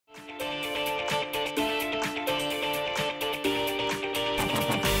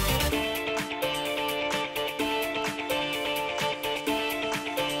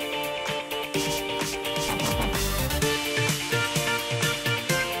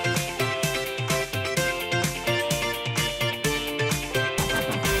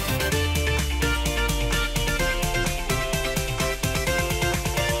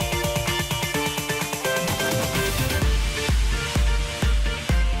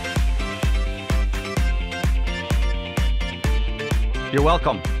You're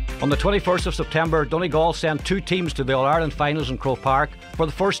welcome. On the 21st of September, Donegal sent 2 teams to the All-Ireland finals in Croke Park for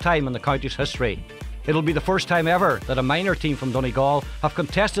the first time in the county's history. It'll be the first time ever that a minor team from Donegal have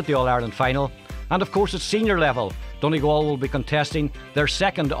contested the All-Ireland final. And of course at senior level, Donegal will be contesting their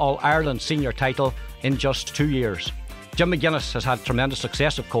second All-Ireland senior title in just 2 years. Jim McGuinness has had tremendous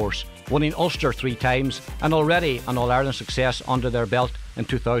success, of course, winning Ulster 3 times and already an All-Ireland success under their belt in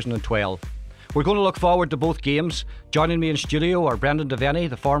 2012. We're going to look forward to both games. Joining me in studio are Brendan Devenney,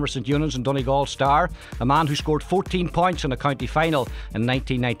 the former St Eunan's and Donegal star, a man who scored 14 points in a county final in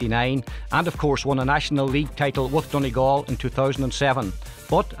 1999 and of course won a National League title with Donegal in 2007.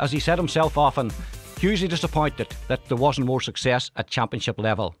 But, as he said himself often, hugely disappointed that there wasn't more success at championship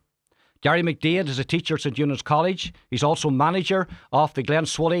level. Gary McDaid is a teacher at St Eunan's College. He's also manager of the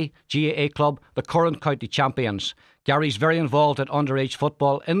Glenswiily GAA club, the current county champions. Gary's very involved at underage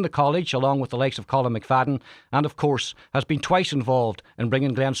football in the college, along with the likes of Colin McFadden, and of course has been twice involved in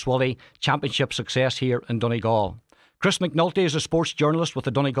bringing Glenswiily championship success here in Donegal. Chris McNulty is a sports journalist with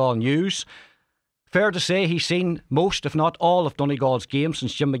the Donegal News. Fair to say he's seen most, if not all, of Donegal's games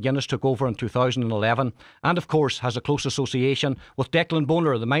since Jim McGuinness took over in 2011, and of course has a close association with Declan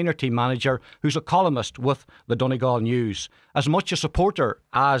Boner, the minor team manager, who's a columnist with the Donegal News. As much a supporter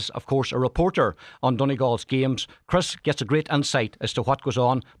as, of course, a reporter on Donegal's games, Chris gets a great insight as to what goes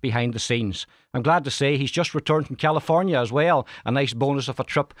on behind the scenes. I'm glad to say he's just returned from California as well, a nice bonus of a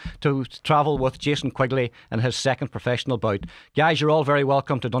trip to travel with Jason Quigley in his second professional bout. Guys, you're all very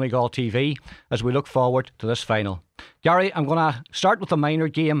welcome to DonegalTV as we look forward to this final. Gary, I'm going to start with the minor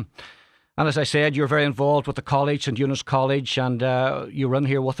game. And as I said, you're very involved with the college, St Eunan's College, and you were in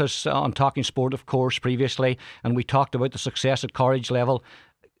here with us on Talking Sport, of course, previously, and we talked about the success at college level,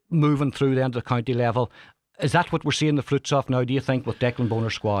 moving through then to the county level. Is that what we're seeing the fruits of now, do you think, with Declan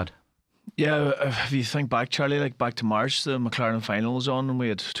Boner's squad? Yeah, if you think back, Charlie, like back to March, the McLaren final was on and we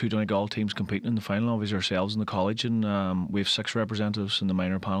had 2 Donegal teams competing in the final, obviously ourselves in the college, and we have 6 representatives in the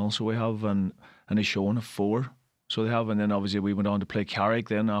minor panel, so we have an showing of 4. So they have, and then obviously we went on to play Carrick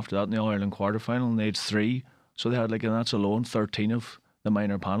then after that in the All-Ireland quarter-final, and they had 3. So they had, like, and that's alone 13 of the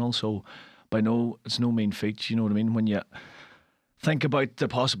minor panel. So it's no mean feat, you know what I mean? When you think about the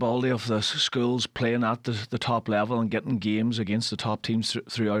possibility of the schools playing at the top level and getting games against the top teams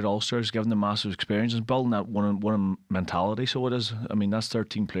throughout Ulster, giving them massive experience and building that one mentality. So it is, I mean, that's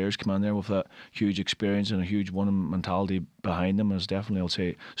 13 players come in there with that huge experience and a huge one mentality behind them, and it's definitely, I'll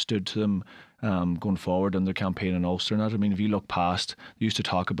say, stood to them going forward in their campaign in Ulster. And that, I mean, if you look past, they used to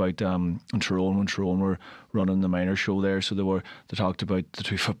talk about in Tyrone, when Tyrone were running the minor show there, so they talked about the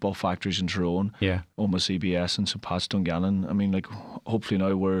 2 football factories in Tyrone, Oma CBS and St Pat's Dungannon. I mean, like, hopefully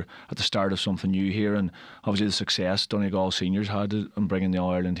now we're at the start of something new here, and obviously the success Donegal seniors had in bringing the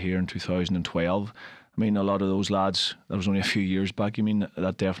All-Ireland here in 2012. I mean, a lot of those lads, that was only a few years back, I mean,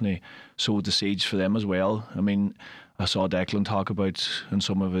 that definitely sowed the seeds for them as well. I mean, I saw Declan talk about in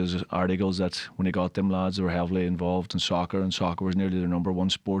some of his articles that when he got them lads, they were heavily involved in soccer, and soccer was nearly their number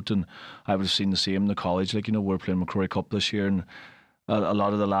 1 sport. And I would have seen the same in the college. Like, you know, we're playing McCrory Cup this year, and a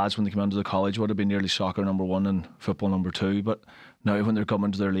lot of the lads when they came into the college would have been nearly soccer number 1 and football number 2. But now when they're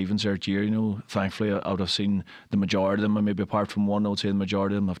coming to their leaving cert year, you know, thankfully I would have seen the majority of them, and maybe apart from one, I would say the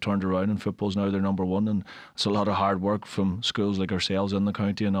majority of them have turned around, and football's now their number 1. And it's a lot of hard work from schools like ourselves in the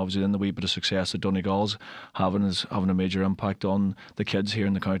county, and obviously then the wee bit of success that Donegal's is having a major impact on the kids here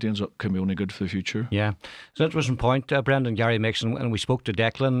in the county, and so it can be only good for the future. Yeah, so that was an point Brendan Gary makes, and we spoke to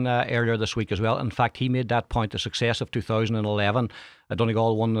Declan earlier this week as well. In fact, he made that point, the success of 2011.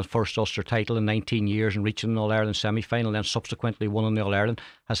 Donegal won the first Ulster title in 19 years and reaching an All-Ireland semi-final, then subsequently won in the All-Ireland,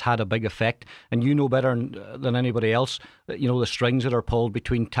 has had a big effect. And you know better than anybody else, you know, the strings that are pulled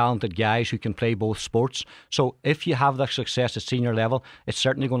between talented guys who can play both sports. So if you have that success at senior level, it's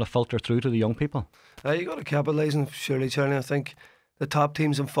certainly going to filter through to the young people. You got to capitalise on, surely, Charlie. I think the top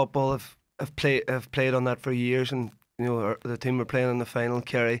teams in football have played on that for years, and you know, the team we're playing in the final,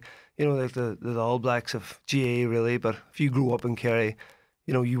 Kerry, you know, like the All Blacks of GAA really, but if you grew up in Kerry,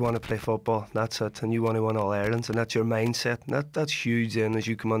 you know, you want to play football, that's it, and you want to win All Irelands, and that's your mindset, and that's huge then as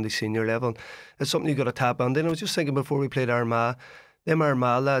you come on the senior level. It's something you got to tap on. Then I was just thinking before we played Armagh, them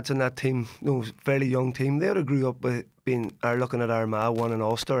Armagh lads in that team, you know, fairly young team, they would have grew up with looking at Armagh winning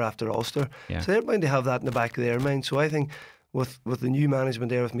Ulster after Ulster, so they're bound to have that in the back of their mind. So I think with the new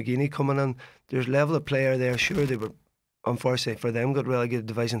management there, with McGeaney coming in, there's level of player there. Sure, they were, unfortunately for them, got relegated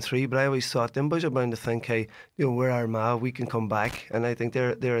to Division 3, but I always thought them boys are bound to think, hey, you know, we're Armagh, we can come back, and I think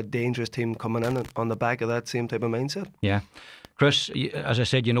they're a dangerous team coming in on the back of that same type of mindset. Yeah. Chris, as I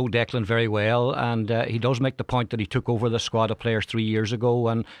said, you know Declan very well, and he does make the point that he took over the squad of players 3 years ago,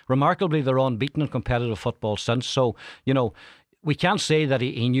 and remarkably they're unbeaten in competitive football since. So, you know, we can't say that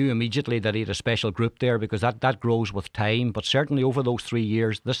he knew immediately that he had a special group there, because that grows with time. But certainly over those 3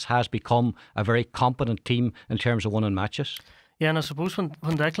 years, this has become a very competent team in terms of winning matches. Yeah, and I suppose when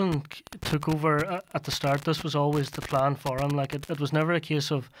Declan took over at the start, this was always the plan for him. Like it was never a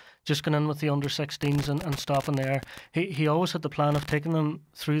case of just going in with the under-16s and stopping there. He always had the plan of taking them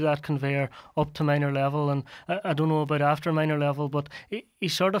through that conveyor up to minor level. And I don't know about after minor level, but he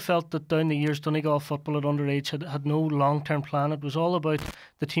sort of felt that down the years Donegal football at underage had no long-term plan. It was all about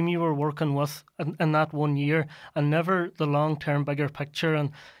the team you were working with in that 1 year, and never the long-term bigger picture.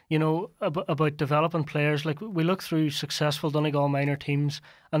 And you know, about developing players. Like, we look through successful Donegal minor teams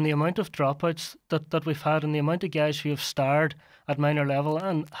and the amount of dropouts that we've had, and the amount of guys who have starred at minor level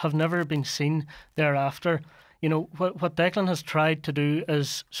and have never been seen thereafter. You know, what Declan has tried to do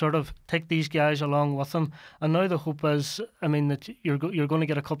is sort of take these guys along with him. And now the hope is, I mean, that you're going to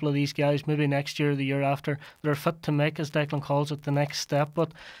get a couple of these guys maybe next year or the year after that are fit to make, as Declan calls it, the next step.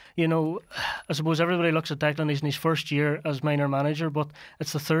 But, you know, I suppose everybody looks at Declan, he's in his first year as minor manager, but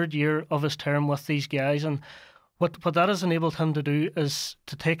it's the third year of his term with these guys. And what that has enabled him to do is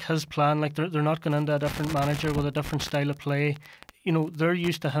to take his plan. Like, they're not going into a different manager with a different style of play. You know, they're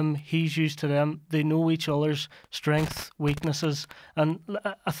used to him, he's used to them. They know each other's strengths, weaknesses, and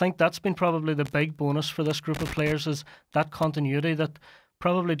I think that's been probably the big bonus for this group of players, is that continuity that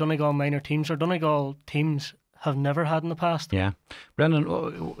probably Donegal minor teams or Donegal teams have never had in the past. Yeah.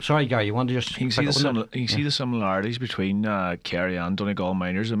 Brendan, sorry Gary, you want to just... You can see the similarities between Kerry and Donegal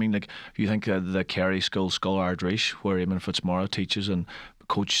minors. I mean, like, if you think the Kerry school, Scoil Ardreich, where Eamon Fitzmaurice teaches and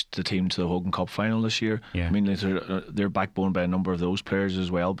coached the team to the Hogan Cup final this year. Yeah. I mean, they're backboned by a number of those players as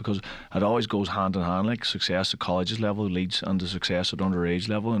well, because it always goes hand in hand. Like, success at colleges level leads into success at underage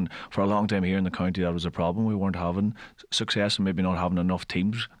level, and for a long time here in the county that was a problem. We weren't having success and maybe not having enough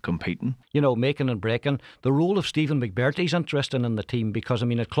teams competing. You know, making and breaking. The role of Stephen McBurty's interesting in the team, because I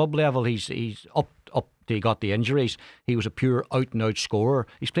mean, at club level he's up he got the injuries. He was a pure out and out scorer.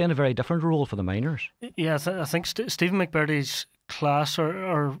 He's playing a very different role for the minors. Yeah, I think Stephen McBurty's class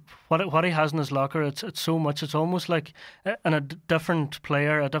or what he has in his locker, it's so much. It's almost like a different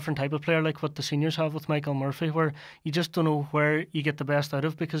player, a different type of player, like what the seniors have with Michael Murphy, where you just don't know where you get the best out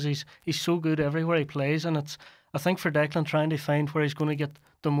of, because he's so good everywhere he plays. And it's, I think, for Declan, trying to find where he's going to get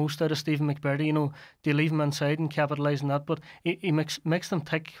the most out of Stephen McBurty. You know, do you leave him inside and capitalise on that? But he makes them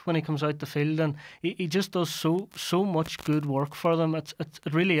tick when he comes out the field, and he just does so much good work for them. It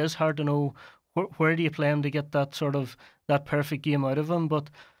really is hard to know where do you play him to get that sort of that perfect game out of him. But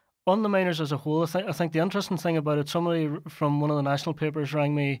on the minors as a whole, I think the interesting thing about it, somebody from one of the national papers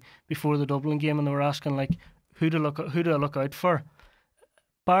rang me before the Dublin game, and they were asking, like, who do I look out for?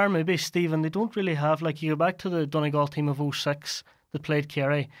 Bar maybe Stephen, they don't really have, like, you go back to the Donegal team of 06 that played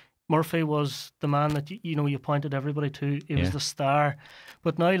Kerry. Murphy was the man that you pointed everybody to. He was the star.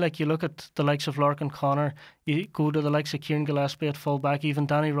 But now, like, you look at the likes of Larkin Connor, you go to the likes of Kieran Gillespie at fullback, even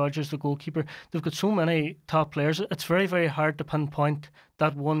Danny Rogers, the goalkeeper. They've got so many top players. It's very, very hard to pinpoint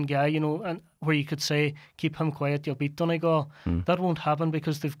that one guy, you know, and where you could say, keep him quiet, you'll beat Donegal. That won't happen,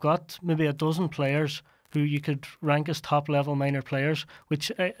 because they've got maybe a dozen players who you could rank as top level minor players,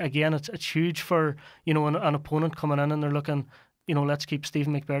 which again, it's huge for, you know, an opponent coming in and they're looking, you know, let's keep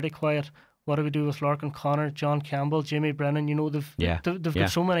Stephen McBurty quiet. What do we do with Larkin Connor, John Campbell, Jamie Brennan? You know, they've got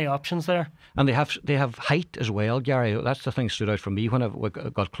so many options there. And they have height as well, Gary. That's the thing that stood out for me when I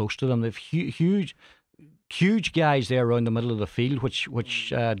got close to them. They've huge guys there around the middle of the field, which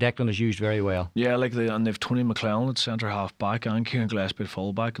Declan has used very well. Yeah, like they've Tony McClellan at centre half back and Kieran Gillespie at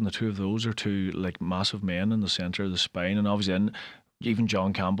full back, and the two of those are two, like, massive men in the centre of the spine. And obviously even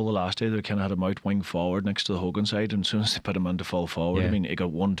John Campbell the last day, they kind of had him out wing forward next to the Hogan side, and as soon as they put him into full forward, I mean, he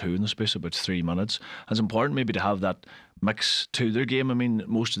got 1-2 in the space of about 3 minutes. It's important maybe to have that mix to their game. I mean,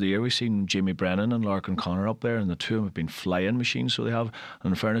 most of the year we've seen Jamie Brennan and Larkin Connor up there, and the two of them have been flying machines, so they have.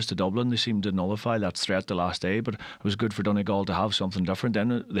 And in fairness to Dublin, they seem to nullify that threat the last day, but it was good for Donegal to have something different.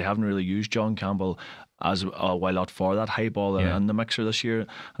 Then they haven't really used John Campbell as while out for that high ball in the mixer this year,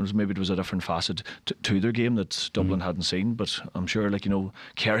 and maybe it was a different facet to their game that Dublin hadn't seen. But I'm sure, like, you know,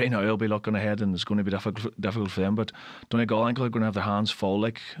 Kerry now will be looking ahead, and it's going to be difficult for them. But Donegal, I think, are going to have their hands full.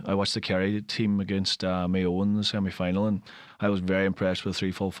 Like, I watched the Kerry team against Mayo in the semi-final, and I was very impressed with the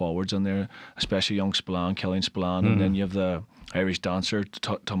 3 full forwards in there, especially young Spillane, Killian Spillane, and then you have the Irish dancer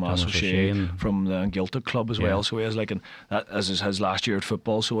Thomas O'Shea from the Gilted Club as well. So he is, like, that as is his last year at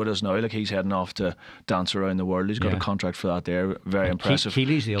football, so it is now. Like, he's heading off to dance around the world. He's got a contract for that there. Very impressive.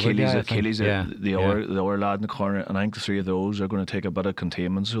 Keely's the other guy. Keely's the other lad in the corner, and I think the 3 of those are going to take a bit of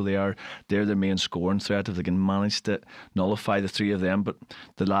containment. So they're the main scoring threat if they can manage to nullify the 3 of them. But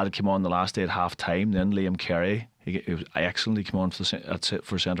the lad that came on the last day at half time, then Liam Kerry, He was excellent. He came on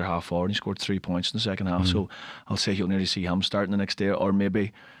for centre half forward and he scored 3 points in the second half. So I'll say you'll nearly see him starting the next day, or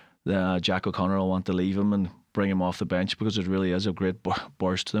maybe Jack O'Connor will want to leave him and bring him off the bench, because it really is a great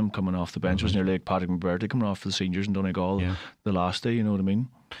burst to them coming off the bench. It was nearly like Patrick McBurdy coming off for the seniors in Donegal the last day, you know what I mean?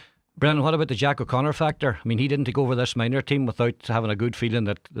 Brendan, what about the Jack O'Connor factor? I mean, he didn't take over this minor team without having a good feeling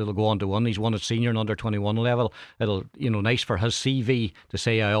that it'll go on to win. He's won at senior and under 21 level. It'll, nice for his CV to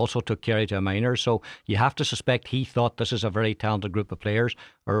say I also took Kerry to a minor. So you have to suspect he thought this is a very talented group of players,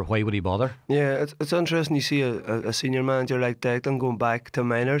 or why would he bother? Yeah, it's interesting you see a senior manager like Declan going back to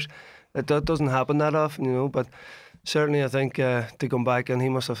minors. That doesn't happen that often, but certainly I think to come back in, he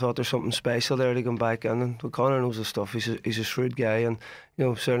must have thought there's something special there to come back in. And O'Connor knows his stuff. He's a shrewd guy, and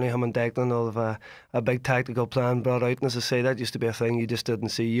certainly him and Declan will have a big tactical plan brought out. And as I say, that used to be a thing you just didn't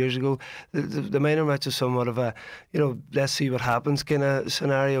see years ago. The minor match is somewhat of a let's see what happens kind of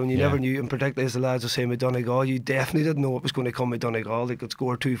scenario, and you never knew. And particularly as the lads were saying with Donegal, you definitely didn't know what was going to come with Donegal. They could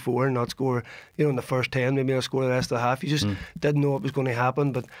score 2-4 and not score in the first 10, maybe not score the rest of the half. You just didn't know what was going to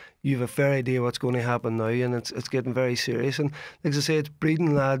happen, but you have a fair idea what's going to happen now, and it's getting very serious. And like I say, it's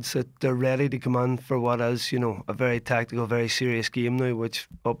breeding lads that they're ready to come on for what is a very tactical, very serious game now, which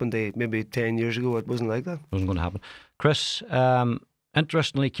up until maybe 10 years ago it wasn't like that. Wasn't going to happen. Chris,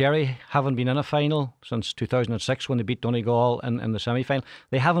 interestingly, Kerry haven't been in a final since 2006 when they beat Donegal in the semi-final.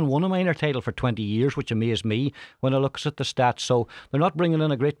 They haven't won a minor title for 20 years, which amazed me when I look at the stats. So they're not bringing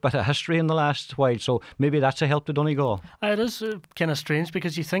in a great bit of history in the last while. So maybe that's a help to Donegal. It is kind of strange,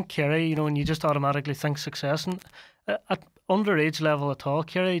 because you think Kerry, and you just automatically think success. And at underage level at all,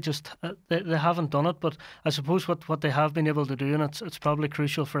 Kerry just they haven't done it. But I suppose what they have been able to do, and it's probably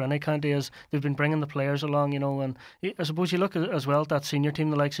crucial for any county, is they've been bringing the players along, and I suppose you look as well at that senior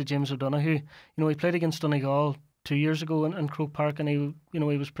team, the likes of James O'Donoghue. He played against Donegal 2 years ago in Croke Park, and he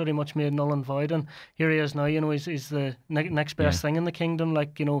was pretty much made null and void, and here he is now. He's the next best thing in the kingdom.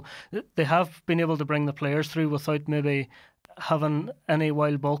 They have been able to bring the players through without maybe having any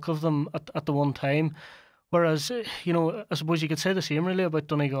wild bulk of them at the one time. Whereas, I suppose you could say the same really about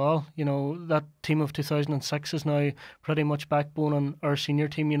Donegal. That team of 2006 is now pretty much backbone on our senior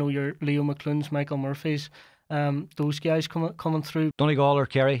team. Your Leo McClunes, Michael Murphys, those guys coming through. Donegal or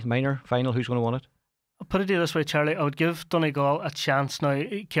Kerry, minor final, who's going to win it? I'll put it this way, Charlie. I would give Donegal a chance now.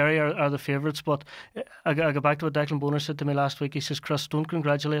 Kerry are the favourites, but I go back to what Declan Bonner said to me last week. He says, Chris, don't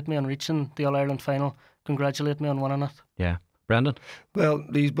congratulate me on reaching the All-Ireland final. Congratulate me on winning it. Yeah. Brendan? Well,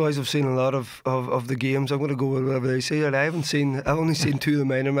 these boys have seen a lot of the games. I'm going to go with whatever they say. I've only seen 2 of the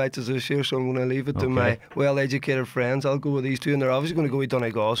minor matches this year, so I'm going to leave it to my well-educated friends. I'll go with these 2, and they're obviously going to go with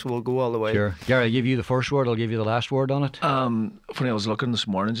Donegal, so we'll go all the way. Sure. Gary, I'll give you the first word. I'll give you the last word on it. Funny, I was looking this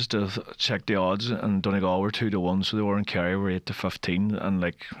morning just to check the odds, and Donegal were 2-1, so they were in Kerry were 8-15,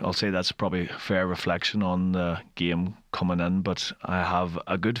 and I'll say that's probably a fair reflection on the game coming in, but I have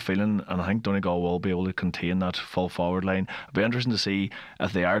a good feeling, and I think Donegal will be able to contain that full forward line. It'll be interesting to see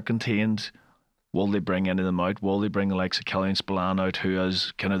if they are contained. Will they bring any of them out? Will they bring the likes of Killian Spillane out, who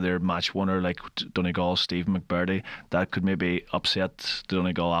is kind of their match winner, like Donegal, Stephen McBurdy? That could maybe upset the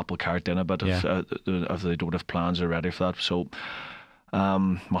Donegal apple cart in a bit if they don't have plans already for that. So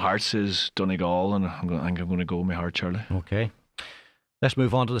my heart says Donegal, and I think I'm going to go with my heart, Charlie. Okay. Let's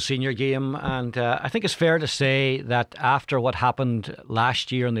move on to the senior game, and I think it's fair to say that after what happened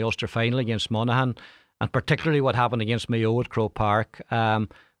last year in the Ulster final against Monaghan, and particularly what happened against Mayo at Croke Park,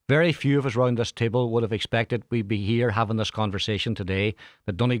 very few of us around this table would have expected we'd be here having this conversation today,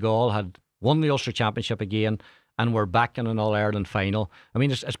 that Donegal had won the Ulster Championship again and we're back in an All-Ireland final. I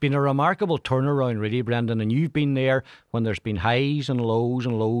mean, it's been a remarkable turnaround really, Brendan, and you've been there when there's been highs and lows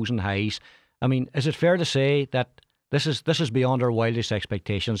and lows and highs. I mean, is it fair to say that this is beyond our wildest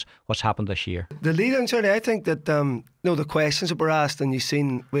expectations, what's happened this year? The lead-in, Charlie, I think that the questions that were asked, and you've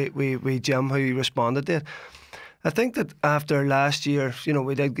seen with Jim how he responded to it. I think that after last year,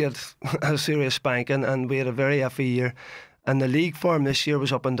 we did get a serious spanking, and we had a very iffy year. And the league form this year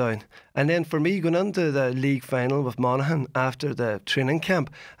was up and down. And then for me, going into the league final with Monaghan after the training camp,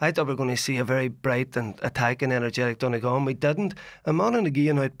 I thought we were going to see a very bright and attacking, energetic Donegal, and we didn't. And Monaghan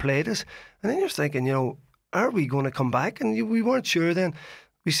again outplayed us. And then you're thinking, are we going to come back? And we weren't sure then.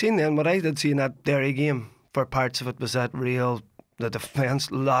 We seen then, what I did see in that Derry game for parts of it was that the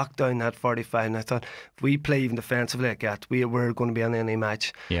defence locked down that 45, and I thought if we play even defensively like that, we're going to be in any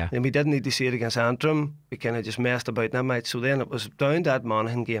match. Yeah. And we didn't need to see it against Antrim. We kind of just messed about in that match. So then it was down that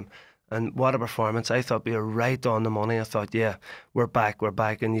Monaghan game, and what a performance. I thought we were right on the money. I thought, yeah, we're back,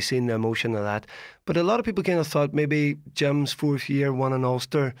 and you've seen the emotion of that. But a lot of people kind of thought maybe Jim's 4th year won in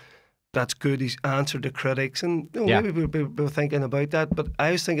Ulster that's good. He's answered the critics, and maybe we were thinking about that. But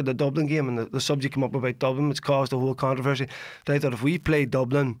I was thinking the Dublin game, and the subject came up about Dublin, which caused a whole controversy. But I thought if we play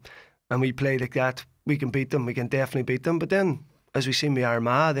Dublin and we play like that, we can beat them. We can definitely beat them. But then, as we seen with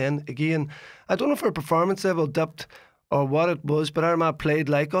Armagh, then again, I don't know if our performance level dipped or what it was, but Armagh played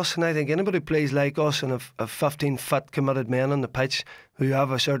like us, and I think anybody who plays like us and have 15 fit, committed men on the pitch who have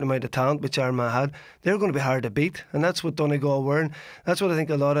a certain amount of talent, which Armagh had, they're going to be hard to beat, and that's what Donegal were. And that's what I think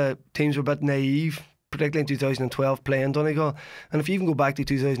a lot of teams were a bit naive, particularly in 2012, playing Donegal. And if you even go back to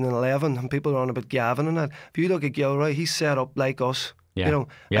 2011, and people are on about Gavin and that, if you look at Gilroy, he's set up like us, and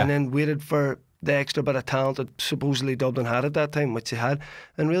then waited for the extra bit of talent that supposedly Dublin had at that time, which they had.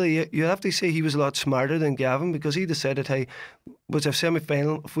 And really, you have to say he was a lot smarter than Gavin, because he decided, hey, was a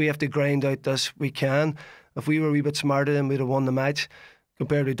semi-final, if we have to grind out this, we can. If we were a wee bit smarter, then we'd have won the match.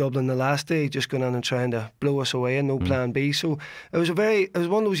 Compared to Dublin the last day, just going on and trying to blow us away and no plan B. So it was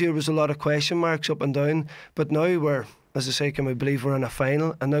one of those years where there was a lot of question marks up and down, but now we're, as I say, can we believe we're in a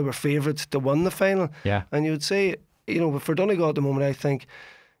final, and now we're favourites to win the final. Yeah. And you would say, for Donegal at the moment, I think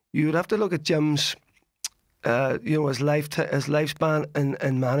you would have to look at Jim's, his lifespan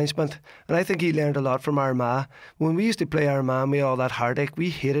in management, and I think he learned a lot from Armagh. When we used to play Armagh, we had all that heartache. We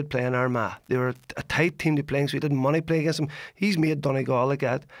hated playing Armagh. They were a tight team to play, so we didn't want to play against them. He's made Donegal like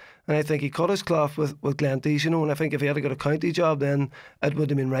that, and I think he cut his cloth with Glenties, and I think if he had got a county job, then it would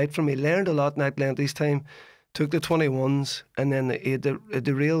have been right for him. He learned a lot in that Glenties time. Took the 21s, and then he had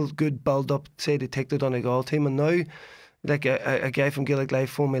the real good build up, say, to take the Donegal team, and now. Like a guy from Gaelic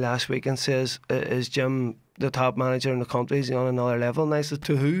Life phoned me last week and says, is Jim the top manager in the country? Is he on another level? And I said,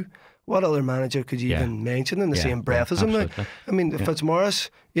 to who? What other manager could you even mention in the same breath as him now? I mean,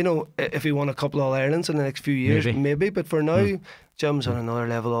 Fitzmaurice, if he won a couple of Irelands in the next few years, maybe. But for now, Jim's on another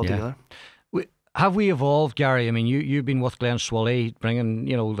level altogether. Have we evolved, Gary? I mean, you've been with Glenswiily, bringing,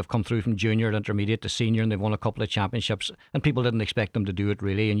 they've come through from junior to intermediate to senior, and they've won a couple of championships, and people didn't expect them to do it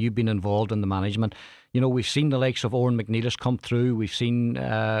really, and you've been involved in the management. We've seen the likes of Oran McNeilis come through, we've seen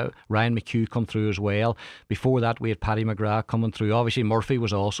Ryan McHugh come through as well. Before that, we had Paddy McGrath coming through. Obviously, Murphy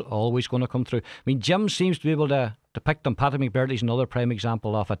was also always going to come through. I mean, Jim seems to be able to pick them. Paddy McBurtley's another prime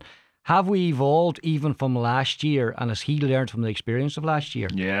example of it. Have we evolved even from last year, and has he learned from the experience of last year?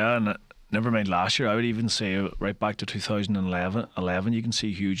 Yeah, and never mind last year, I would even say right back to 2011, you can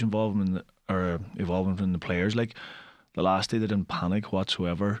see huge involvement in the players. Like the last day, they didn't panic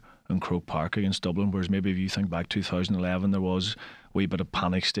whatsoever in Croke Park against Dublin, whereas maybe if you think back 2011, there was a wee bit of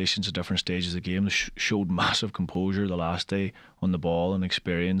panic stations at different stages of the game. They showed massive composure the last day on the ball and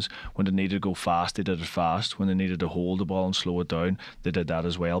experience. When they needed to go fast, they did it fast. When they needed to hold the ball and slow it down, they did that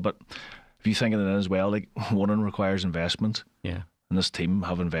as well. But if you think of it as well, like winning requires investment. Yeah. And this team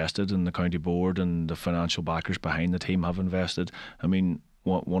have invested, and the county board and the financial backers behind the team have invested. I mean,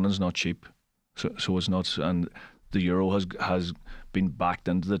 one is not cheap, so it's not. And the Euro has been backed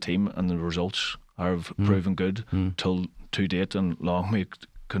into the team, and the results have proven good till to date, and long may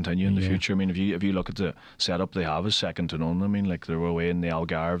continue in the future. I mean, if you look at the setup they have, is second to none. I mean, like they were away in the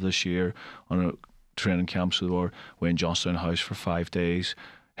Algarve this year on a training camp, so they were away in Johnstown House for 5 days.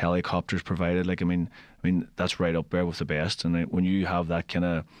 Helicopters provided. Like I mean that's right up there with the best. And when you have that kind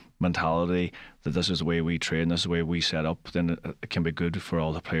of mentality that this is the way we train, this is the way we set up, then it can be good for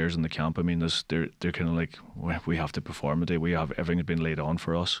all the players in the camp. I mean, they're kind of like, we have to perform today. We have everything been laid on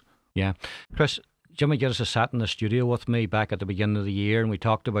for us. Yeah, Chris. Jimmy Gittes sat in the studio with me back at the beginning of the year, and we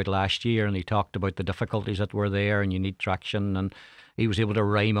talked about last year, and he talked about the difficulties that were there, and you need traction, and he was able to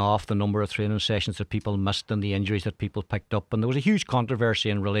rhyme off the number of training sessions that people missed and the injuries that people picked up. And there was a huge controversy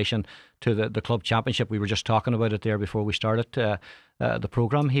in relation to the club championship. We were just talking about it there before we started the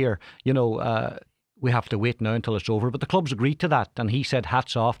programme here. We have to wait now until it's over. But the clubs agreed to that, and he said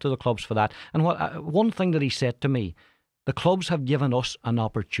hats off to the clubs for that. And one thing that he said to me, the clubs have given us an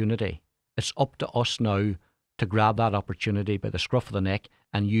opportunity. It's up to us now to grab that opportunity by the scruff of the neck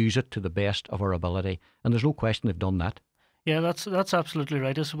and use it to the best of our ability. And there's no question they've done that. Yeah, that's absolutely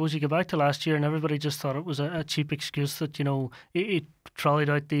right. I suppose you go back to last year and everybody just thought it was a cheap excuse that, he trolleyed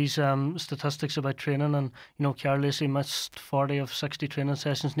out these statistics about training, and, Ciara Lacey missed 40 of 60 training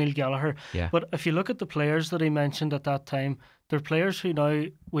sessions, Neil Gallagher. Yeah. But if you look at the players that he mentioned at that time, they're players who now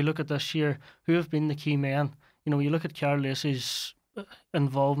we look at this year who have been the key men. You look at Ciara Lacey's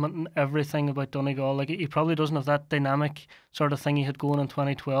involvement in everything about Donegal. Like, he probably doesn't have that dynamic sort of thing he had going in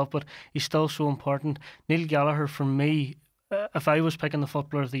 2012, but he's still so important. Neil Gallagher, for me, if I was picking the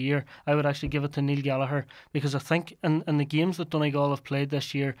footballer of the year, I would actually give it to Neil Gallagher, because I think in the games that Donegal have played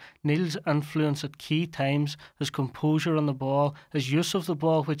this year, Neil's influence at key times, his composure on the ball, his use of the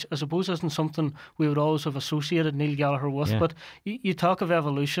ball, which I suppose isn't something we would always have associated Neil Gallagher with, but you talk of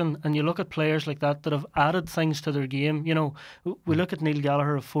evolution and you look at players like that have added things to their game. You know, we look at Neil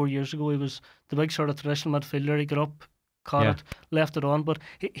Gallagher of 4 years ago, he was the big sort of traditional midfielder, he got up, caught it, left it on, but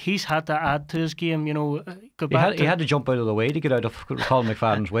he's had to add to his game, you know. He had to jump out of the way to get out of Colin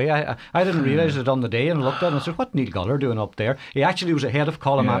McFadden's way. I didn't realise it on the day, and looked at it and I said, what Neil Gallagher doing up there? He actually was ahead of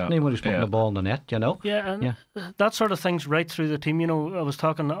Colin Anthony when he was putting the ball in the net, you know. That sort of thing's right through the team. You know, I was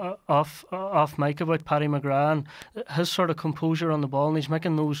talking off mic about Paddy McGrath and his sort of composure on the ball, and he's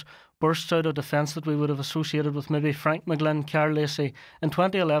making those bursts out of defence that we would have associated with maybe Frank McGlynn, Carl Lacey. In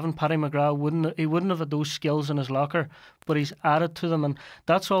 2011, Paddy McGrath wouldn't have had those skills in his locker, but he's added to them, and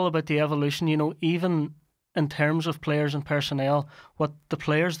that's all about the evolution. You know, even in terms of players and personnel, what the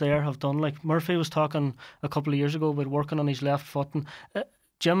players there have done. Like Murphy was talking a couple of years ago about working on his left foot, and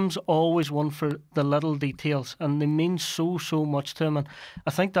Jim's always one for the little details, and they mean so much to him. And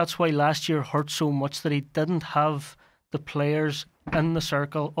I think that's why last year hurt so much, that he didn't have the players in the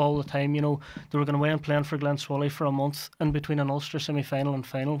circle all the time. You know, they were going away and playing for Glenswiily for a month in between an Ulster semi-final and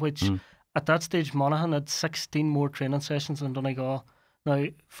final, which at that stage Monaghan had 16 more training sessions than Donegal. Now,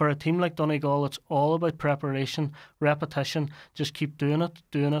 for a team like Donegal, it's all about preparation, repetition, just keep doing it,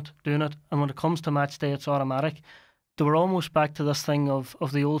 and when it comes to match day, it's automatic. They were almost back to this thing of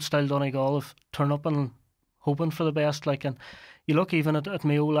the old style Donegal of turn up and hoping for the best, like, and you look even at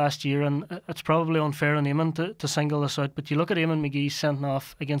Mayo last year, and it's probably unfair on Eamon to single this out, but you look at Eamon McGee sent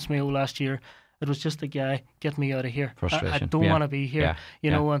off against Mayo last year, it was just a guy, get me out of here. I don't want to be here. You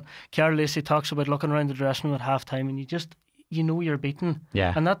know, and Carl Lacey talks about looking around the dressing room at half time, and you know you're beaten.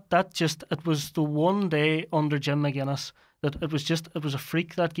 And it was the one day under Jim McGuinness that it was a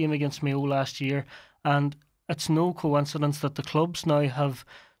freak, that game against Mayo last year, and it's no coincidence that the clubs now have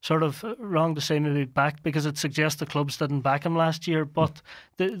sort of, wrong to say maybe backed, because it suggests the clubs didn't back him last year, but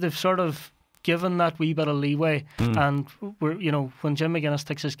they've sort of given that wee bit of leeway. And we're, you know, when Jim McGuinness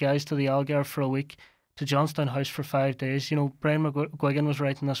takes his guys to the Algarve for a week, to Johnstown House for 5 days, you know, Brian McGuigan was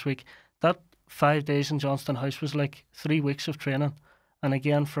writing this week, that 5 days in Johnstown House was like 3 weeks of training. And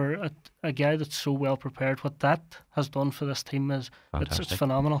again, for a guy that's so well prepared, what that has done for this team is it's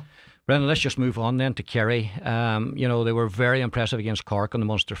phenomenal. Brendan, let's just move on then to Kerry. You know, they were very impressive against Cork in the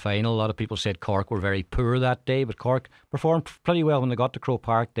Munster final. A lot of people said Cork were very poor that day, but Cork performed pretty well when they got to Croke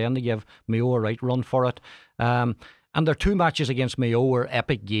Park. Then they gave Mayo a right run for it. And their 2 matches against Mayo were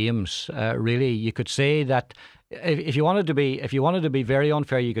epic games. Really, you could say that if you wanted to be very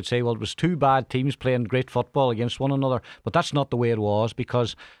unfair, you could say, well, it was 2 bad teams playing great football against one another. But that's not the way it was,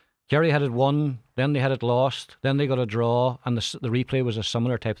 because Kerry had it won, then they had it lost, then they got a draw, and the replay was a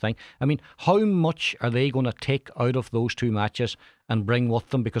similar type thing. I mean, how much are they going to take out of those 2 matches and bring with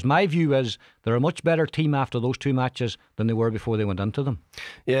them? Because my view is they're a much better team after those 2 matches than they were before they went into them.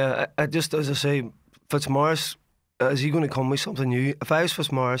 Yeah, I just, as I say, Fitzmaurice, is he going to come with something new? If I was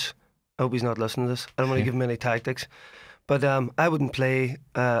Fitzmaurice, I hope he's not listening to this, I don't want to give him any tactics, but I wouldn't play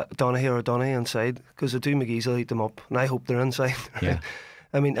Donaghy or Donaghy inside, because the 2 McGees will eat them up, and I hope they're inside. Right?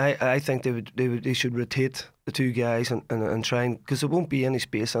 I mean, I think they should rotate the 2 guys and try and, because there won't be any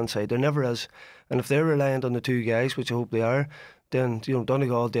space inside. There never is. And if they're reliant on the 2 guys, which I hope they are, then, you know,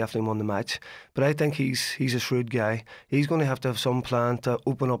 Donegal definitely won the match. But I think he's a shrewd guy. He's going to have some plan to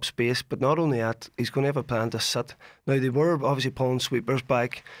open up space. But not only that, he's going to have a plan to sit. Now, they were obviously pulling sweepers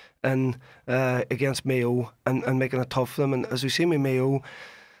back in against Mayo and making it tough for them. And as we see with Mayo,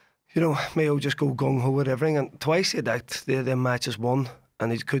 you know, Mayo just go gung-ho at everything. And twice the matches won,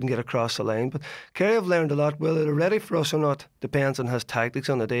 and he couldn't get across the line. But Kerry have learned a lot. Whether they're ready for us or not depends on his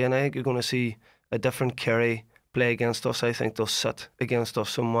tactics on the day, and I think you're going to see a different Kerry play against us. I think they'll sit against us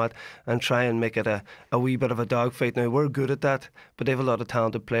somewhat and try and make it a wee bit of a dogfight. Now, we're good at that, but they have a lot of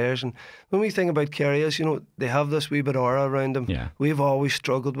talented players, and when we think about Kerry is, you know, they have this wee bit of aura around them. We've always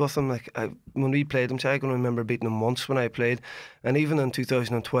struggled with them. Like when we played them, I can remember beating them once when I played, and even in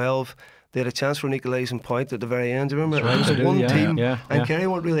 2012 they had a chance for an equalising point at the very end. Do you remember? It was a one team, and Kerry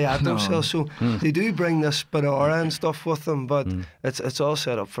weren't really at themselves. So they do bring this bit of aura and stuff with them, but it's all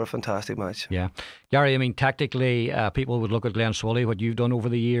set up for a fantastic match. Yeah, Gary, I mean, tactically, people would look at Glenswiily, what you've done over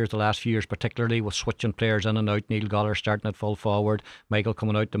the years, the last few years, particularly with switching players in and out. Neil Gallagher starting at full forward, Michael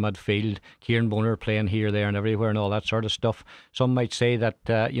coming out to midfield, Kieran Boner playing here, there, and everywhere, and all that sort of stuff. Some might say that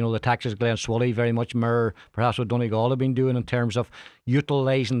you know, the tactics of Glenswiily very much mirror perhaps what Donegal have been doing in terms of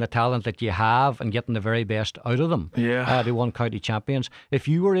utilising the talent that you have and getting the very best out of them. They won county champions. If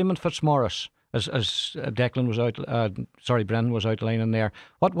you were Eamon Fitzmaurice as Declan was Brendan was outlining there,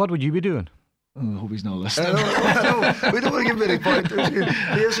 what would you be doing? I hope he's not listening. I know. We don't want to give him any pointers.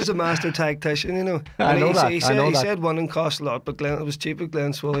 He is a master tactician, you know. I know that. He said one cost a lot, but it was cheap at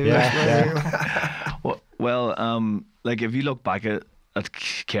Glenswiily. Yeah. Well, like if you look back at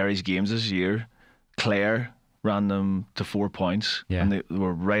Kerry's games this year, Clare ran them to 4 points, and they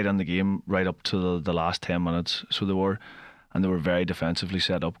were right on the game right up to the last 10 minutes. So they were very defensively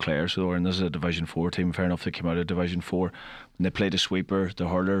set up, Clare. So they were, and this is a Division 4 team. Fair enough, they came out of Division 4, and they played a sweeper, the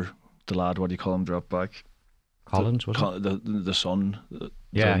hurler, the lad, what do you call him, drop back? Collins, was it? The son, the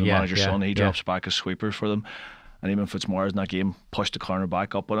manager's son, he drops back a sweeper for them. And even Fitzmaurice in that game pushed the corner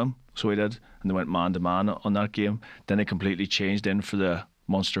back up with him, so he did, and they went man to man on that game. Then he completely changed in for the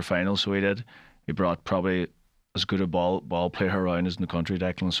Munster final, so he did. He brought probably as good a ball player around as in the country,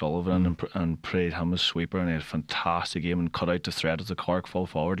 Declan Sullivan, and played him as sweeper, and he had a fantastic game and cut out the threat of the Cork full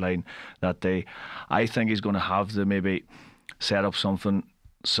forward line that day. I think he's going to have to maybe set up something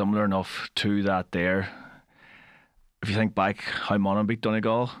similar enough to that there. If you think back how Monaghan beat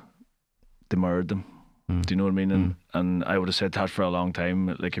Donegal, they murdered them. Do you know what I mean? And I would have said that for a long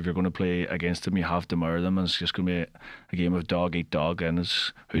time. Like, if you're going to play against them, you have to murder them, and it's just going to be a game of dog eat dog, and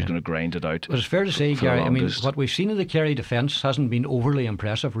it's who's going to grind it out. But it's fair to say, Gary, I mean, what we've seen of the Kerry defence hasn't been overly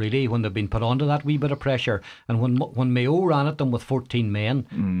impressive, really, when they've been put onto that wee bit of pressure. And when Mayo ran at them with 14 men,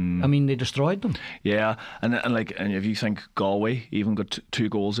 I mean, they destroyed them. Yeah, and if you think Galway even got 2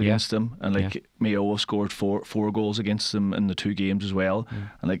 goals against them, and Mayo have scored four goals against them in the 2 games as well,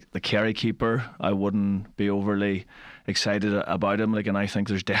 and like the Kerry keeper, I wouldn't be overly excited about him, and I think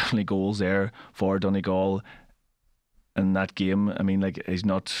there's definitely goals there for Donegal in that game. I mean, he's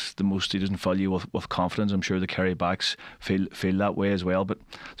not the most, he doesn't fill you with confidence. I'm sure the Kerry backs feel that way as well, but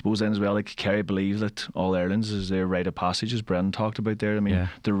I suppose then as well, Kerry believe that All Ireland's is their rite of passage, as Brendan talked about there. I mean,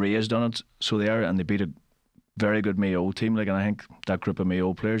 the Rays done it, so they are, and they beat a very good Mayo team, and I think that group of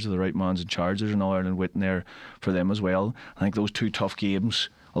Mayo players are the right man's in charge. There's an All Ireland waiting there for them as well. I think those 2 tough games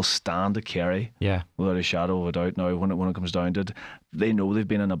will stand to Kerry, without a shadow of a doubt. Now, when it comes down to it, they know they've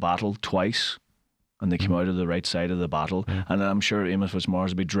been in a battle twice, and they came out of the right side of the battle. And I'm sure Eamon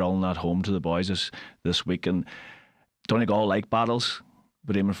Fitzmaurice will be drilling that home to the boys this week. And Donegal like battles,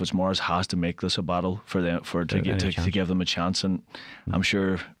 but Eamon Fitzmaurice has to make this a battle for them, to give them a chance. And I'm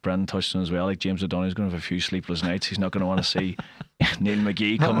sure Brendan touched on as well, like James O'Donnell's going to have a few sleepless nights. He's not going to want to see Neil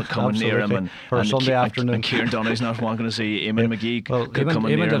McGee coming near him, for a Sunday afternoon. And Kieran Donnelly's not wanting to see Eamon McGee coming near him.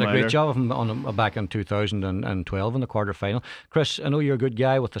 Eamon did a great job of him back in 2012 in the quarter final. Chris, I know you're a good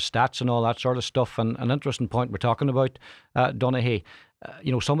guy with the stats and all that sort of stuff, and an interesting point we're talking about, Donaghy.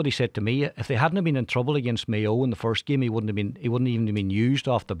 Somebody said to me, if they hadn't been in trouble against Mayo in the first game, he wouldn't even have been used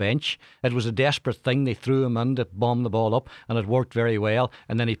off the bench. It was a desperate thing. They threw him in to bomb the ball up, and it worked very well.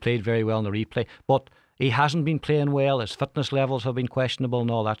 And then he played very well in the replay. But he hasn't been playing well. His fitness levels have been questionable and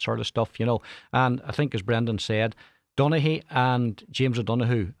all that sort of stuff, And I think, as Brendan said, Donaghy and James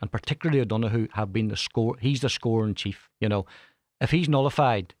O'Donoghue, and particularly O'Donoghue, have been he's the scorer in chief. If he's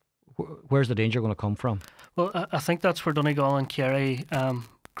nullified, where's the danger going to come from? Well, I think that's where Donegal and Kerry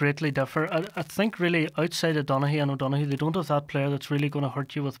greatly differ. I think really outside of Donaghy and O'Donoghue, they don't have that player that's really going to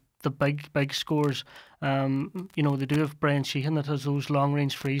hurt you with the big scores. They do have Brian Sheehan that has those long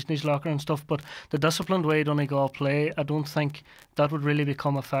range frees in his locker and stuff, but the disciplined way Donegal play, I don't think that would really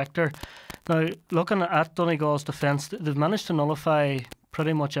become a factor. Now, looking at Donegal's defence, they've managed to nullify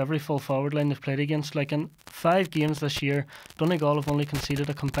pretty much every full forward line they've played against. Like, in 5 games this year, Donegal have only conceded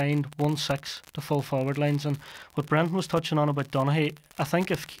a combined 1-6 to full forward lines. And what Brendan was touching on about Donaghy, I think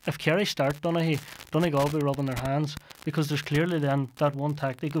if Kerry start Donaghy, Donegal will be rubbing their hands, because there's clearly then that one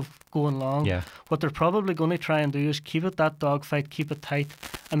tactic of going long. What they're probably going to try and do is keep it that dogfight, keep it tight,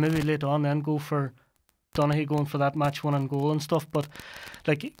 and maybe later on then go for Donaghy going for that match-winning goal and stuff. But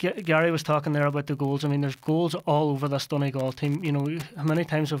like Gary was talking there about the goals, I mean, there's goals all over this Donegal team. How many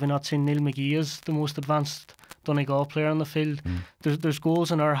times have we not seen Neil McGee as the most advanced Donegal player on the field? There's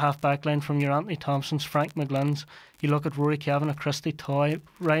goals in our half-back line from your Anthony Thompsons, Frank McGlynn's. You look at Rory Kavanagh, Christy Toy,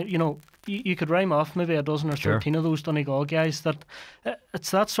 right? You could rhyme off maybe a dozen or 13 of those Donegal guys. That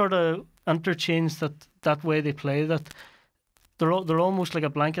it's that sort of interchange, that way they play, that they're almost like a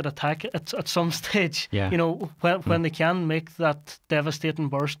blanket attack at some stage. When they can make that devastating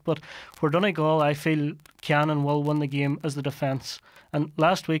burst. But where Donegal, I feel, can and will win the game is the defence. And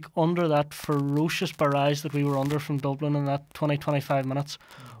last week, under that ferocious barrage that we were under from Dublin in that 20-25 minutes,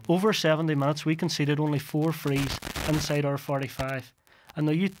 over 70 minutes, we conceded only 4 frees inside our 45. And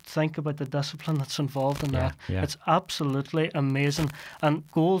now you think about the discipline that's involved in that. Yeah. It's absolutely amazing. And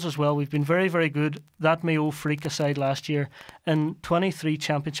goals as well. We've been very, very good. That Mayo freak aside last year. In 23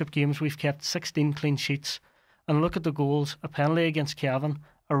 championship games, we've kept 16 clean sheets. And look at the goals. A penalty against Cavan,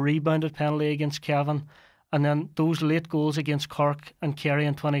 a rebounded penalty against Cavan, and then those late goals against Cork and Kerry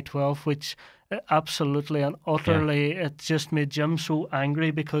in 2012, which absolutely and utterly, it just made Jim so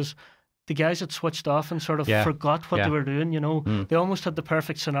angry because the guys had switched off and sort of forgot what they were doing, you know. They almost had the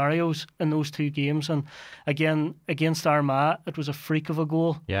perfect scenarios in those two games. And again, against Armagh, it was a freak of a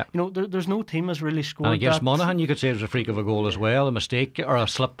goal. Yeah. You know, there's no team has really scored and against that. Monaghan, you could say it was a freak of a goal as well, a mistake or a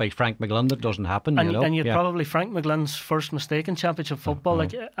slip by Frank McGlynn that doesn't happen, and, you know. And you'd probably Frank McGlynn's first mistake in championship football.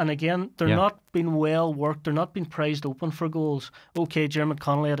 Like, and again, they're not been well worked, they're not been prized open for goals. Okay, Dermot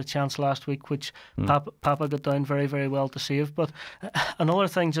Connolly had a chance last week, which Papa got down very, very well to save. But another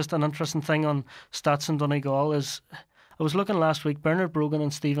thing, just an interesting thing on stats in Donegal is, I was looking last week, Bernard Brogan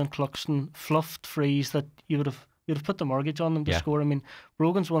and Stephen Cluxton fluffed frees that you'd have put the mortgage on them to score. I mean,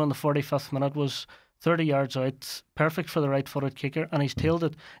 Brogan's one in the 45th minute was 30 yards out, perfect for the right-footed kicker, and he's tailed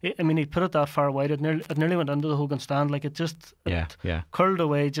it. I mean, he put it that far wide, it nearly went into the Hogan stand. Like, it just curled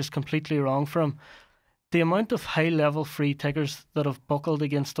away, just completely wrong for him. The amount of high-level free takers that have buckled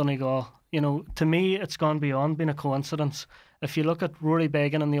against Donegal, you know, to me, it's gone beyond being a coincidence. If you look at Rory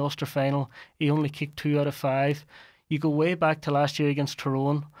Began in the Ulster final, he only kicked 2 out of 5. You go way back to last year against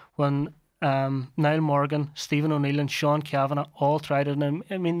Tyrone when Niall Morgan, Stephen O'Neill and Sean Kavanagh all tried it. And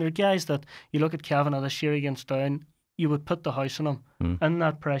I mean, they're guys that you look at Kavanagh this year against Down, you would put the house on him in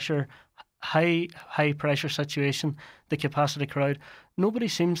that pressure, high pressure situation, the capacity crowd. Nobody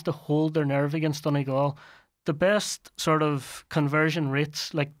seems to hold their nerve against Donegal. The best sort of conversion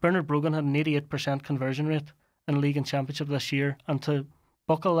rates, like Bernard Brogan had an 88% conversion rate in league and championship this year, and to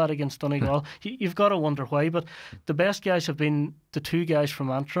buckle that against Donegal, you've got to wonder why. But the best guys have been the two guys from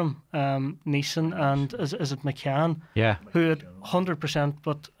Antrim, Neeson and is it McCann, who had 100%.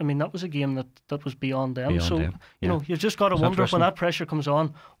 But I mean, that was a game that was beyond them. You know, you've just got to wonder when that pressure comes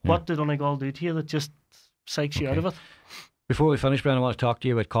on, what did Donegal do to you that just psychs you out of it? Before we finish, Brendan, I want to talk to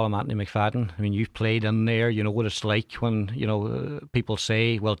you about Colm Anthony McFadden. I mean, you've played in there, you know what it's like when, you know, people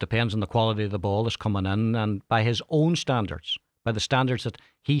say, well, it depends on the quality of the ball that's coming in, and by his own standards, by the standards that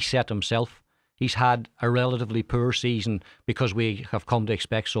he set himself, he's had a relatively poor season because we have come to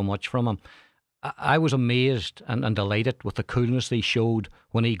expect so much from him. I was amazed and delighted with the coolness that he showed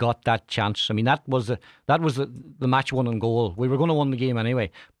when he got that chance. I mean, that was the match-winning goal. We were going to win the game anyway,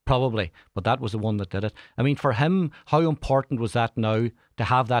 probably, but that was the one that did it. I mean, for him, how important was that now to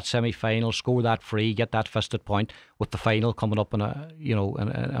have that semi-final, score that free, get that fisted point with the final coming up on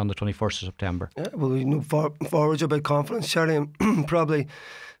the 21st of September? Yeah, well, you know, forwards about confidence, Charlie, and probably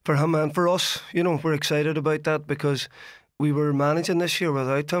for him and for us, you know, we're excited about that because we were managing this year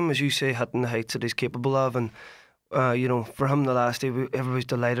without him, as you say, hitting the heights that he's capable of. And, you know, for him the last day, everybody's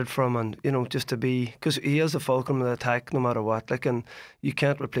delighted for him. And, you know, just to be, because he is the fulcrum of the attack no matter what. Like, and you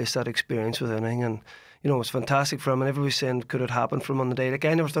can't replace that experience with anything. And, you know, it's fantastic for him. And everybody's saying, could it happen for him on the day? Like,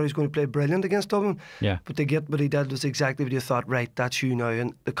 I never thought he was going to play brilliant against Dublin. Yeah. But to get what he did was exactly what you thought, right, that's you now.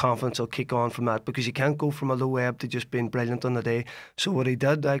 And the confidence will kick on from that because you can't go from a low ebb to just being brilliant on the day. So what he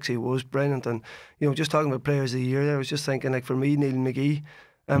did actually was brilliant. And, you know, just talking about players of the year there, I was just thinking, like, for me, Neil McGee,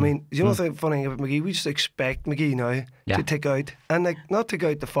 I mean, you know the funny thing about McGee, we just expect McGee now to take out, and like not take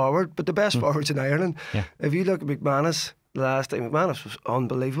out the forward, but the best forwards in Ireland. Yeah. If you look at McManus, the last day, McManus was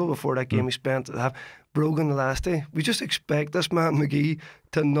unbelievable before that game he spent to have Brogan the last day. We just expect this man McGee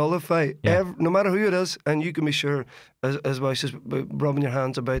to nullify no matter who it is, and you can be sure, as Weiss is rubbing your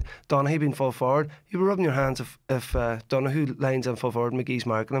hands about Donaghy being full forward, you were rubbing your hands if Donaghy lines in full forward, McGee's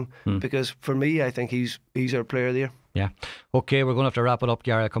marking him, because for me, I think he's our player of the year. Yeah. Okay, we're going to have to wrap it up,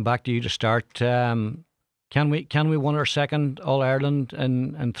 Gary. I'll come back to you to start. Can we win our second All-Ireland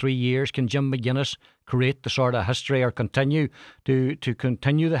in 3 years? Can Jim McGuinness create the sort of history or continue to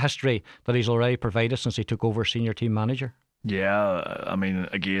continue the history that he's already provided since he took over senior team manager? Yeah, I mean,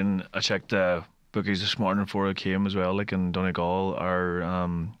 again, I checked bookies this morning before I came as well, like, and Donegal are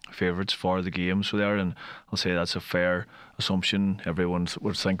favourites for the game, so there, and I'll say that's a fair assumption. Everyone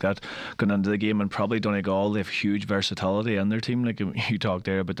would think that going into the game, and probably Donegal, they have huge versatility in their team. Like you talked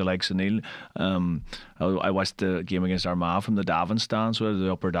there about the likes of Neil. I watched the game against Armagh from the Davin stand, so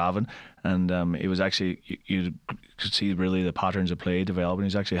the upper Davin, and it was actually you could see really the patterns of play developing.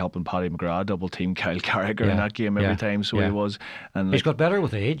 He's actually helping Paddy McGrath double team Kyle Carragher in that game every time. So he was, and he's got better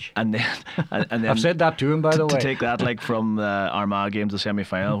with age. And then, and then I've said that to him, by the way. To take that like from the Armagh game to the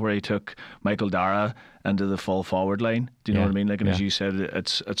semi-final, where he took Michael Dara into the full forward line. Do you know what I mean? Like, and as you said,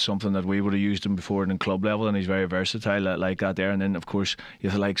 it's something that we would have used him before in club level, and he's very versatile like that there. And then of course you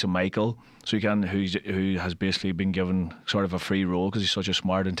have the likes of Michael, so you can who has basically been given sort of a free role because he's such a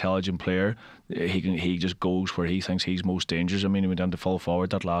smart, intelligent player. He just goes where he thinks he's most dangerous. I mean, he went down to full forward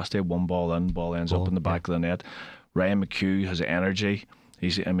that last day, one ball in, ball ends up in the back of the net. Ryan McHugh has energy.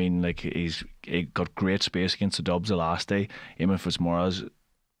 He got great space against the Dubs the last day. Eamon Fitzmaurice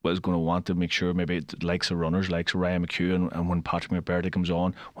was going to want to make sure maybe it likes the runners, likes Ryan McHugh, and when Patrick McBurdy comes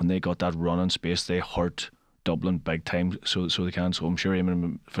on, when they got that run in space, they hurt Dublin big time. So they can. So I'm sure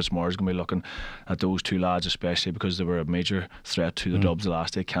Eamon Fitzmaurice is going to be looking at those two lads, especially because they were a major threat to the Dubs the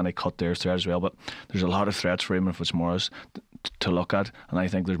last day. Can they cut their threat as well? But there's a lot of threats for Eamon Fitzmaurice to look at, and I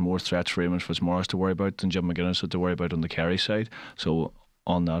think there's more threats for Eamon Fitzmaurice to worry about than Jim McGuinness to worry about on the Kerry side. So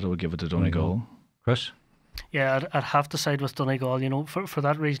on that, I would give it to Donegal. Chris? Yeah, I'd have to side with Donegal, you know, for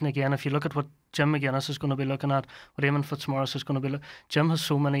that reason again. If you look at what Jim McGuinness is going to be looking at, what Eamon Fitzmaurice is going to be Jim has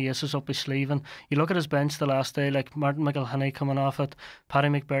so many aces up his sleeve, and you look at his bench the last day, like Martin McElhinney coming off it, Paddy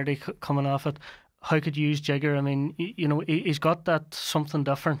McBurdy coming off it. How could you use Jigger? I mean, you know, he's got that something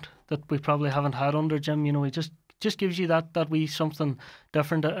different that we probably haven't had under Jim. You know, he just gives you that wee something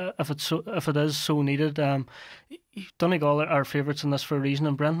different if it is so needed. Donegal are favourites in this for a reason,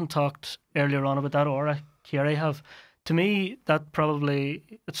 and Brendan talked earlier on about that aura Kerry have. To me, that probably,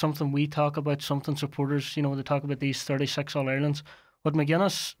 it's something we talk about, something supporters, you know, they talk about these 36 All-Irelands. What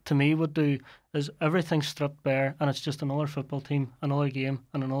McGuinness, to me, would do is everything stripped bare, and it's just another football team, another game,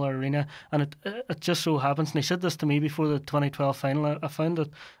 and another arena. And it just so happens, and he said this to me before the 2012 final, I found it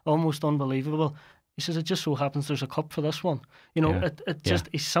almost unbelievable. He says, it just so happens there's a cup for this one. You know,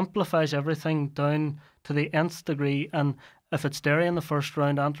 he simplifies everything down to the nth degree, and if it's Derry in the first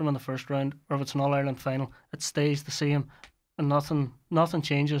round, Antrim in the first round, or if it's an All-Ireland final, it stays the same, and nothing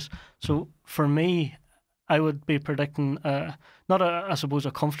changes. So for me, I would be predicting I suppose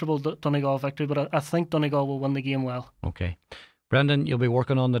a comfortable Donegal victory, but I think Donegal will win the game well. Okay. Brendan, you'll be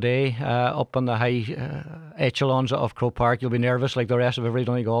working on the day up on the high echelons of Croke Park. You'll be nervous like the rest of every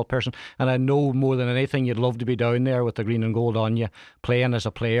Donegal person, and I know more than anything you'd love to be down there with the green and gold on you, playing as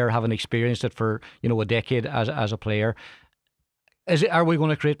a player, having experienced it for a decade as a player. Are we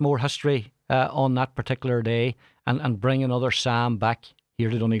going to create more history on that particular day and bring another Sam back here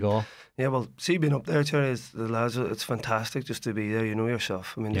to Donegal? Yeah, well, see, being up there, Terry, the lads, it's fantastic just to be there. You know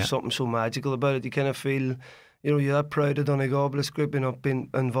yourself. I mean, there's something so magical about it. You kind of feel, you know, you're that proud of Donegal, but it's great being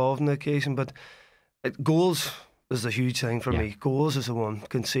involved in the occasion. But goals is a huge thing for me. Goals is the one,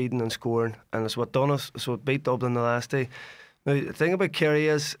 conceding and scoring, and it's what done us. It's what beat Dublin the last day. Now, the thing about Kerry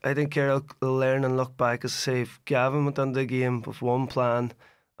is, I think Kerry will learn and look back as say, if Gavin went into the game with one plan,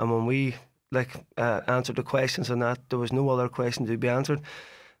 and when we answered the questions on that, there was no other question to be answered.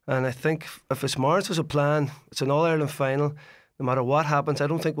 And I think if it's Mars as a plan, it's an All-Ireland final. No matter what happens, I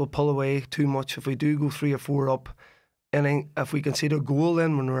don't think we'll pull away too much if we do go 3 or 4 up. And if we concede a goal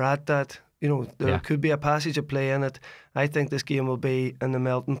then when we're at that, you know, there could be a passage of play in it. I think this game will be in the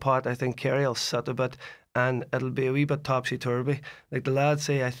melting pot. I think Kerry will sit a bit, and it'll be a wee bit topsy-turvy. Like the lads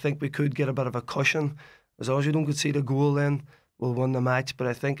say, I think we could get a bit of a cushion. As long as you don't concede a goal then, we'll win the match. But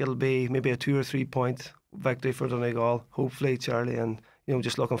I think it'll be maybe a 2 or 3 point victory for Donegal. Hopefully, Charlie, and you know,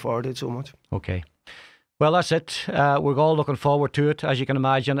 just looking forward to it so much. Okay. Well, that's it. We're all looking forward to it, as you can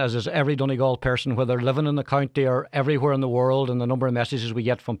imagine, as is every Donegal person, whether living in the county or everywhere in the world, and the number of messages we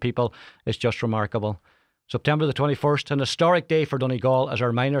get from people is just remarkable. September the 21st, an historic day for Donegal as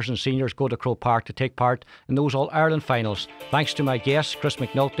our minors and seniors go to Croke Park to take part in those All-Ireland finals. Thanks to my guests, Chris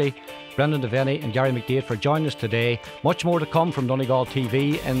McNulty, Brendan Devenney and Gary McDaid for joining us today. Much more to come from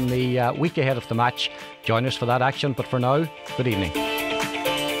DonegalTV in the week ahead of the match. Join us for that action, but for now, good evening.